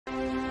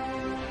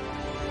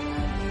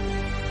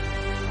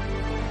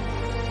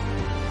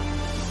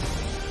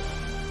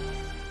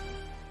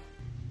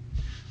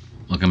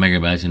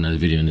Welcome back to another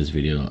video. In this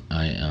video,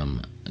 I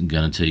am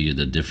gonna tell you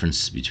the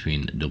difference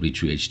between Dolby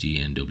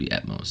TrueHD and Dolby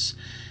Atmos.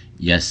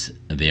 Yes,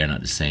 they are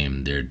not the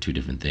same. They're two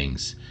different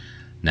things.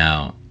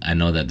 Now, I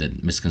know that the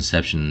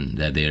misconception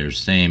that they are the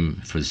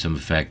same for the simple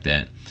fact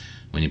that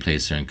when you play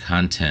certain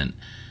content,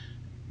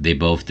 they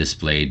both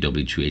display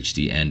Dolby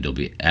TrueHD and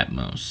Dolby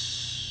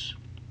Atmos.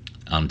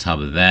 On top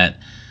of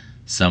that,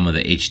 some of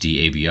the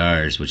HD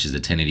AVRs, which is the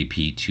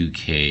 1080p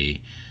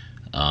 2K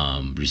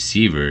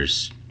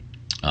receivers,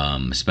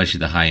 especially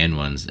the high-end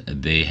ones,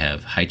 they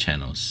have high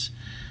channels,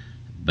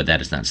 but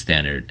that is not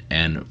standard.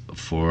 And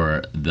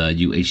for the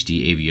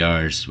UHD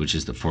AVRs, which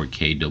is the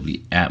 4K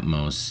Dolby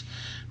Atmos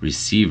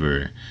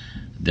receiver,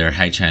 their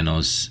high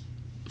channels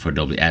for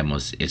Dolby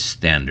Atmos is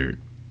standard.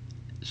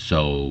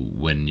 So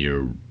when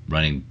you're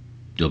running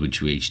Dolby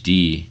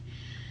TrueHD,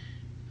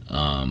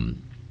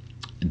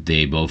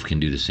 they both can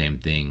do the same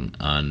thing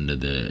on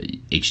the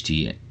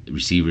HD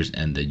receivers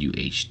and the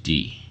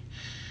UHD.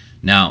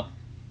 Now,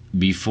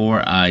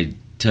 before I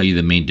tell you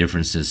the main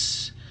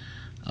differences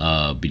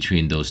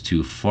between those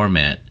two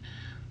formats,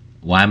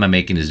 why am I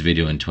making this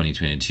video in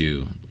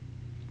 2022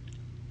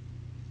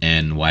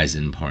 and why is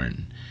it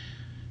important?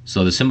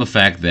 So the simple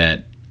fact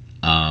that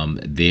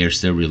they are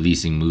still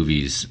releasing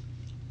movies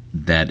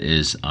that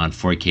is on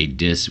 4K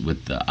disc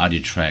with the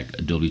audio track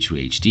Dolby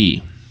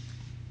TrueHD,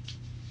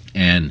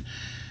 and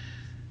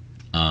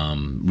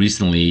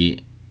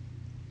recently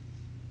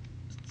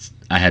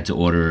I had to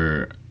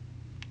order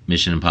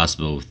Mission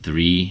Impossible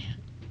 3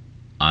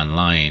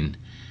 online,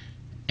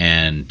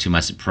 and to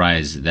my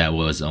surprise that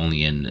was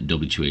only in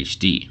Dolby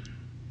TrueHD,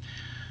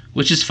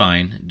 which is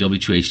fine. Dolby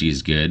TrueHD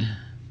is good,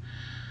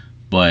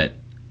 but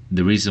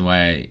the reason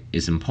why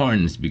it's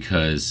important is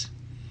because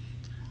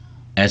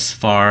as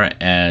far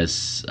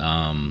as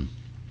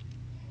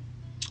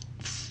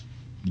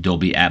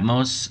Dolby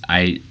Atmos,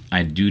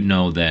 I do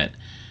know that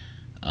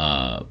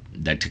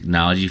that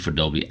technology for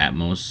Dolby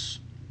Atmos,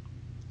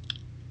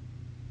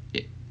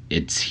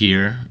 it's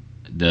here.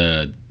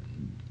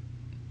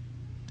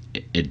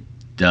 It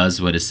does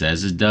what it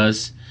says it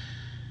does.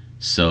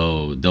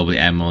 So Dolby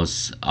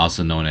Atmos,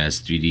 also known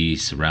as 3D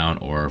surround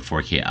or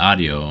 4K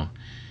audio,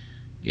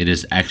 it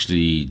is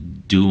actually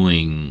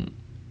doing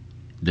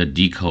the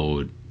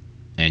decode,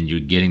 and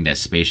you're getting that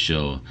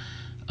spatial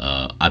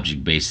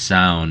object-based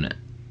sound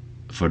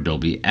for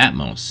Dolby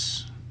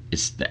Atmos.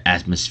 It's the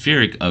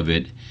atmospheric of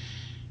it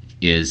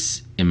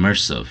is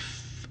immersive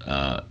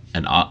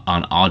and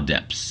on all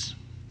depths.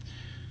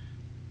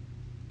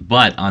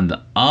 But on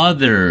the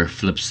other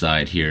flip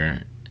side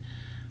here,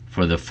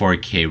 for the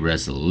 4K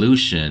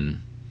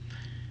resolution,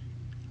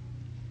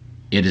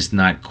 it is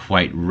not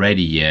quite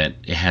ready yet.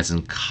 It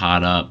hasn't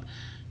caught up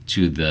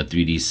to the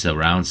 3D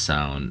surround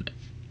sound.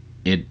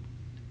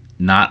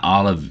 Not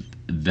all of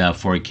the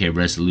 4K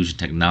resolution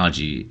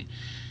technology,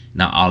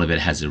 not all of it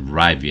has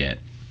arrived yet.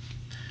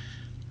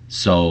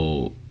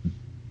 So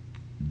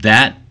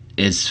that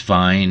is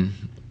fine,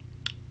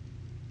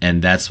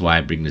 and that's why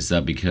I bring this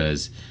up,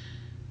 because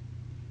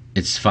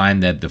it's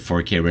fine that the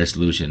 4K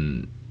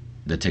resolution,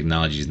 the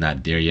technology is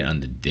not there yet on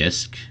the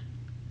disc,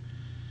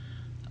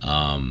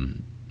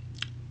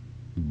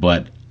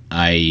 but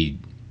I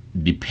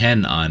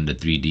depend on the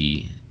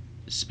 3D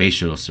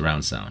spatial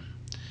surround sound.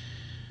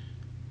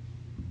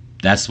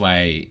 That's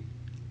why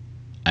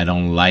I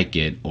don't like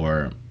it,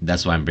 or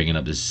that's why I'm bringing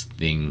up this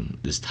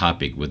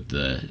topic with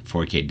the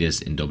 4K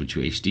disc in Dolby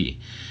TrueHD.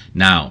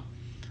 Now,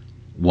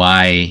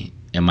 why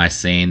am I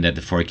saying that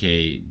the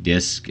 4K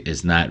disc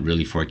is not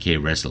really 4K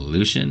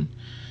resolution?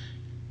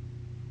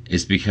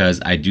 It's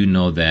because I do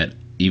know that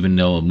even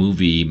though a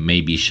movie may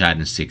be shot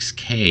in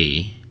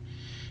 6K,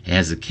 it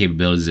has the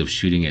capabilities of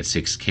shooting at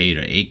 6K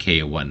or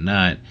 8K or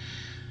whatnot,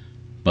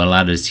 but a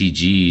lot of the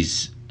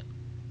CGs,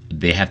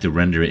 they have to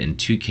render it in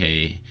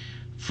 2K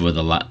for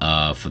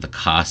the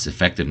cost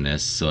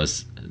effectiveness, so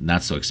it's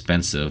not so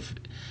expensive.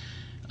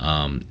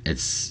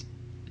 It's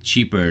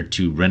cheaper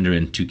to render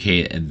in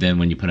 2K, and then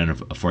when you put on a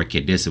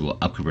 4K disc, it will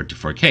upconvert to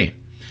 4K.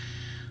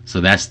 So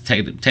that's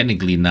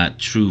technically not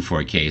true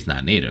 4K. It's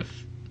not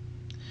native,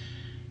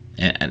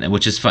 and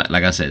which is fine.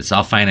 Like I said, it's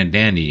all fine and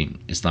dandy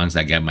as long as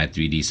I got my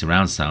 3D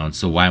surround sound.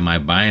 So why am I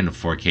buying a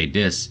 4K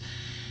disc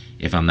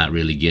if I'm not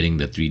really getting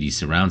the 3D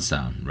surround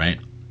sound, right?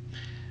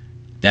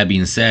 That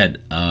being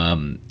said,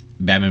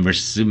 Batman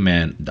vs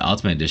Superman, the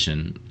Ultimate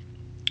Edition,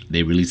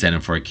 they released that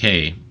in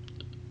 4K,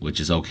 which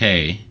is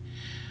okay.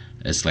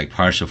 It's like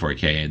partial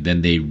 4K. And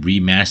then they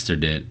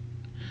remastered it,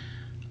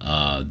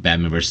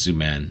 Batman vs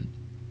Superman.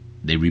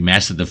 They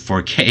remastered the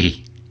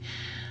 4K.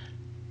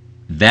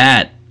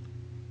 That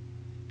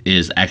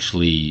is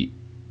actually,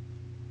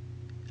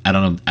 I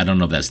don't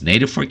know if that's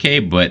native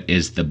 4K, but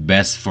it's the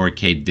best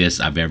 4K disc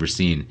I've ever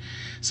seen.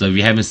 So if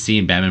you haven't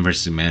seen Batman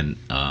vs Superman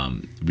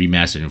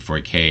remastered in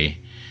 4K,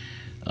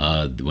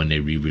 when they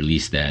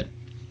re-released that,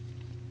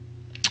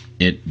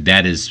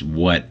 that is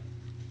what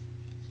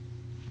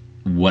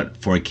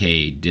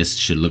 4K discs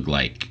should look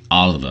like,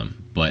 all of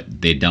them,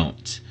 but they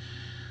don't.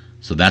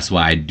 So that's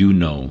why I do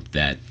know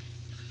that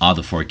all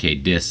the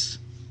 4K discs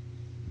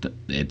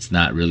it's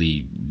not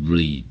really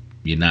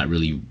you're not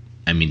really.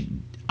 I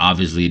mean,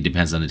 obviously it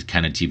depends on the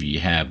kind of TV you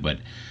have, but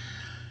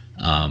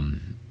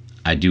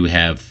I do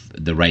have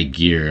the right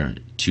gear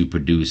to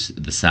produce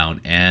the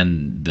sound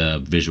and the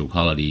visual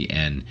quality.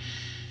 And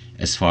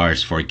as far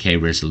as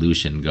 4K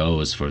resolution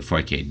goes for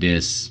 4K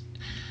discs,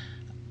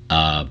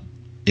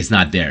 it's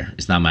not there.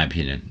 It's not my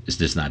opinion. It's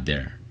just not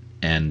there,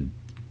 and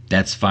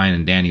that's fine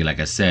and dandy, like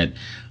I said.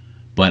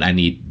 But I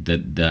need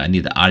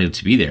the audio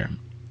to be there,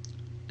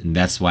 and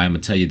that's why I'm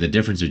gonna tell you the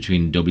difference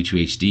between Dolby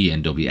TrueHD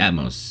and Dolby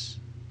Atmos.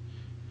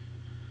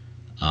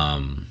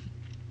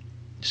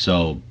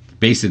 So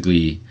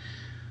basically,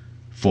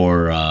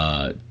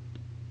 for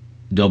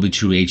Dolby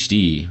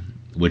TrueHD,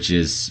 which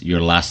is your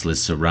lossless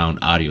surround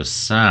audio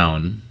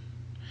sound,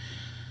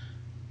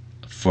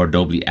 for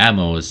Dolby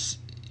Atmos,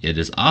 it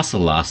is also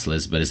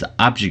lossless, but it's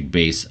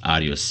object-based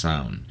audio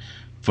sound.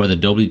 For the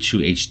Dolby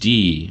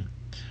TrueHD,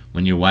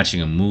 when you're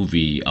watching a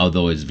movie,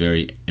 although it's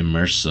very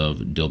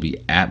immersive,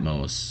 Dolby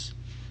Atmos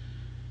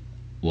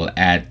will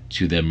add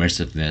to the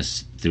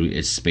immersiveness through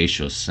its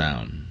spatial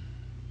sound.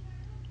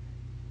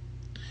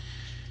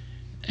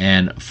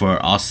 And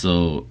for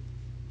also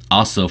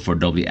for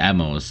Dolby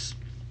Atmos,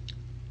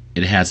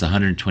 it has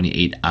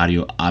 128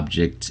 audio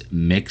objects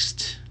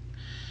mixed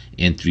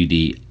in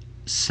 3D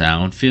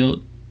sound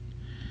field,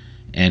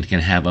 and can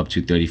have up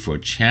to 34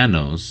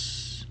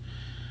 channels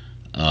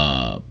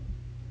of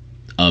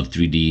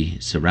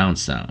 3D surround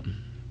sound.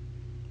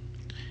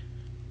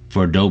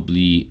 For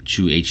Dolby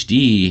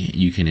TrueHD,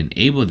 you can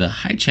enable the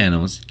high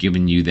channels,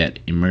 giving you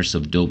that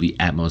immersive Dolby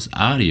Atmos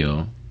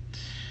audio,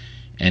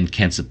 and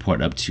can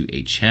support up to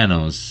 8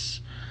 channels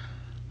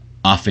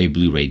off a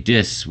Blu-ray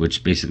disc,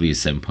 which basically is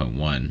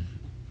 7.1.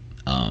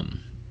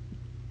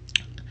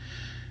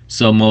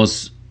 So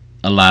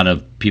a lot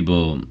of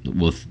people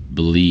will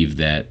believe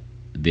that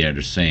they are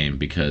the same,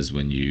 because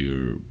when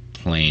you're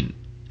playing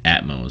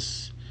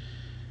Atmos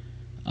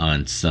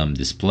on some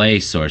display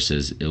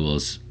sources, it will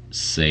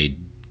say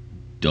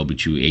Dolby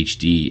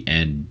TrueHD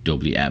and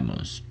Dolby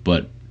Atmos,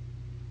 but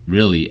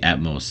really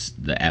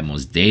the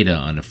Atmos data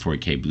on a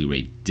 4K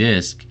Blu-ray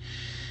disc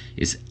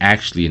is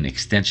actually an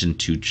extension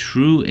to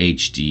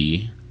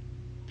TrueHD,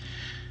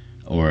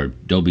 or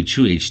Dolby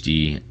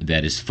TrueHD,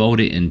 that is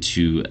folded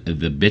into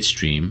the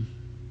bitstream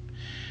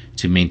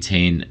to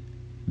maintain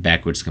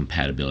backwards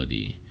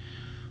compatibility.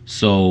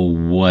 So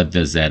what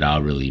does that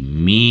all really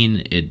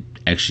mean?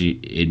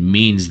 It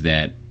means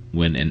that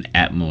when an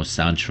Atmos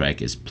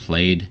soundtrack is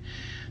played,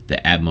 the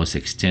Atmos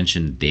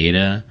extension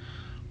data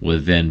will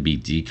then be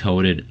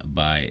decoded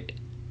by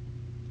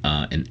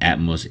an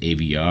Atmos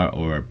AVR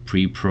or a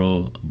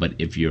pre-pro. But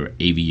if your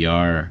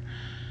AVR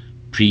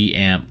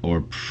preamp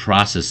or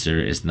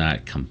processor is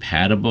not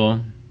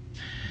compatible,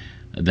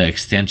 the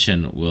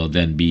extension will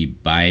then be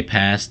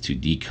bypassed to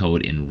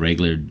decode in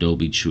regular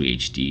Dolby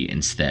TrueHD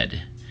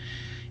instead.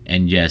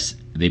 And yes,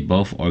 they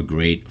both are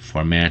great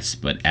formats,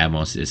 but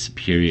Atmos is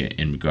superior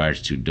in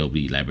regards to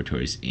Dolby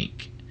Laboratories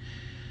Inc.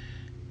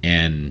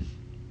 And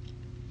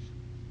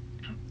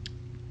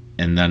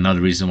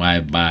another reason why I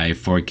buy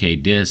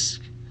 4K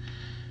disc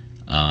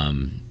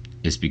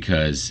is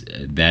because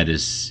that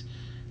is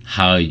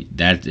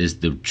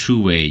the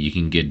true way you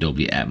can get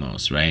Dolby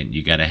Atmos, right?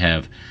 You gotta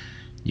have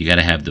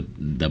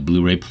the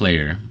Blu-ray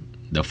player,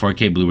 the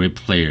 4K Blu-ray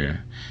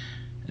player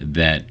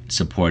that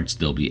supports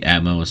Dolby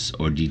Atmos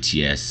or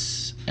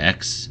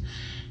DTS-X.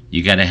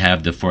 You gotta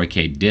have the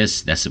 4K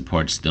disc that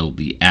supports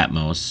Dolby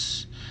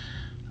Atmos,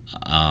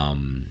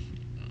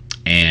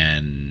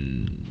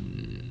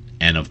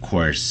 and of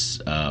course,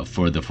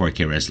 for the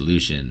 4K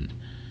resolution,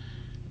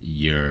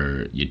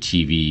 your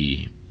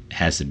TV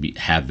has to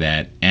have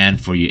that, and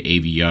for your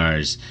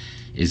AVRs,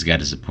 it's got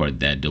to support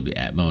that Dolby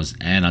Atmos,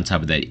 and on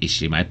top of that,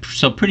 HDMI.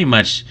 So pretty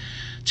much,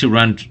 to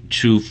run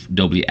true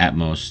Dolby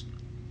Atmos,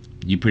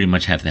 you pretty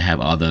much have to have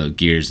all the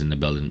gears and the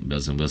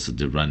bells and whistles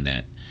to run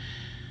that,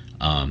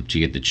 to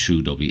get the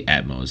true Dolby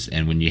Atmos.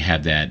 And when you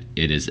have that,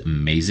 it is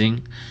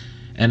amazing.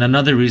 And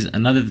another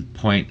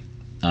point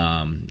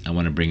I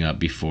want to bring up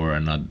before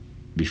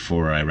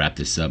I wrap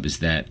this up is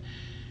that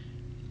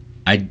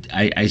I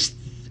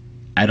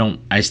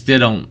still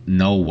don't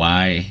know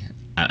why.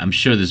 I'm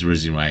sure there's a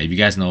reason why. If you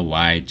guys know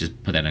why,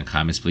 just put that in the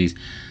comments, please.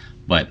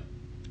 But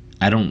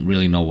I don't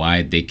really know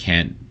why they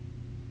can't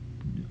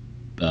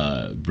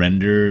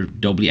render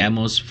Dolby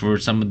Atmos for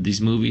some of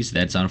these movies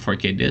that's on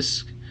 4K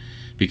disc,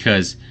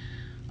 because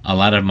a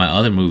lot of my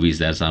other movies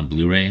that's on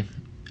Blu-ray,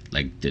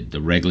 like the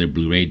regular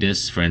Blu-ray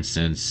disc, for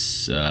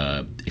instance,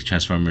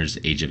 Transformers: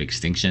 Age of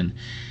Extinction,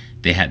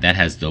 that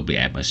has Dolby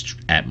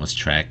Atmos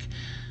track.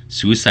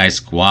 Suicide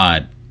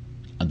Squad,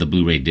 the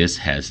Blu-ray disc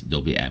has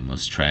Dolby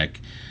Atmos track.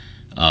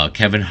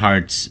 Kevin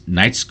Hart's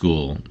Night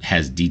School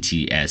has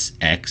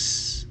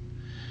DTS-X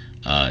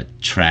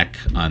track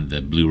on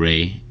the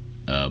Blu-ray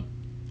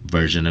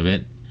version of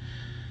it.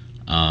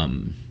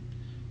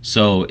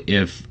 So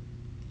if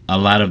a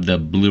lot of the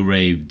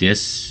Blu-ray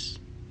disc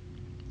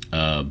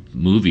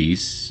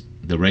movies,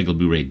 the regular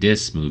Blu-ray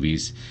disc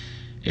movies,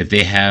 if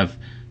they have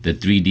the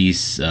 3D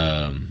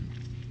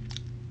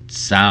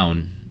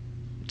sound,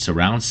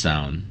 surround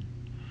sound,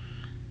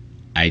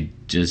 I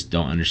just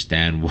don't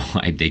understand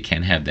why they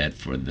can't have that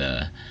for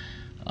the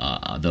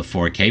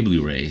 4K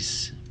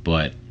Blu-rays.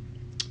 But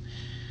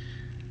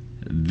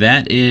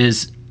that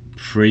is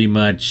pretty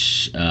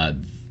much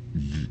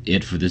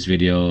it for this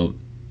video.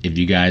 If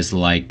you guys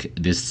like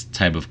this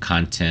type of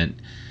content,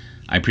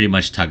 I pretty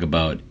much talk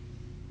about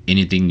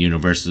anything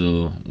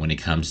universal when it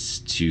comes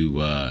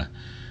to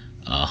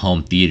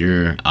home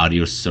theater,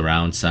 audio,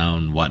 surround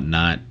sound,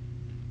 whatnot.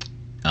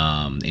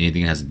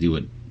 Anything that has to do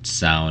with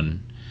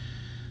sound.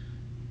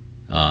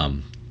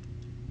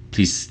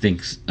 Please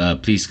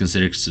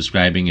consider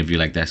subscribing if you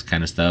like that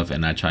kind of stuff,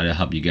 and I try to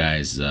help you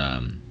guys,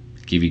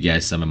 give you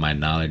guys some of my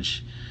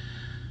knowledge,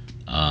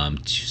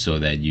 so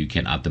that you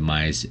can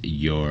optimize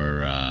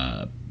your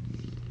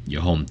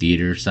home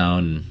theater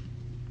sound,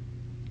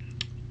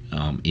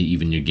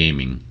 even your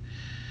gaming.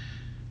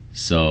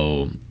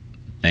 So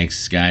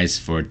thanks guys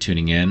for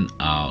tuning in.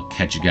 I'll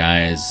catch you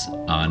guys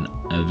on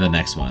the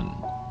next one.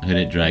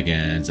 Hooded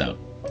Dragons out.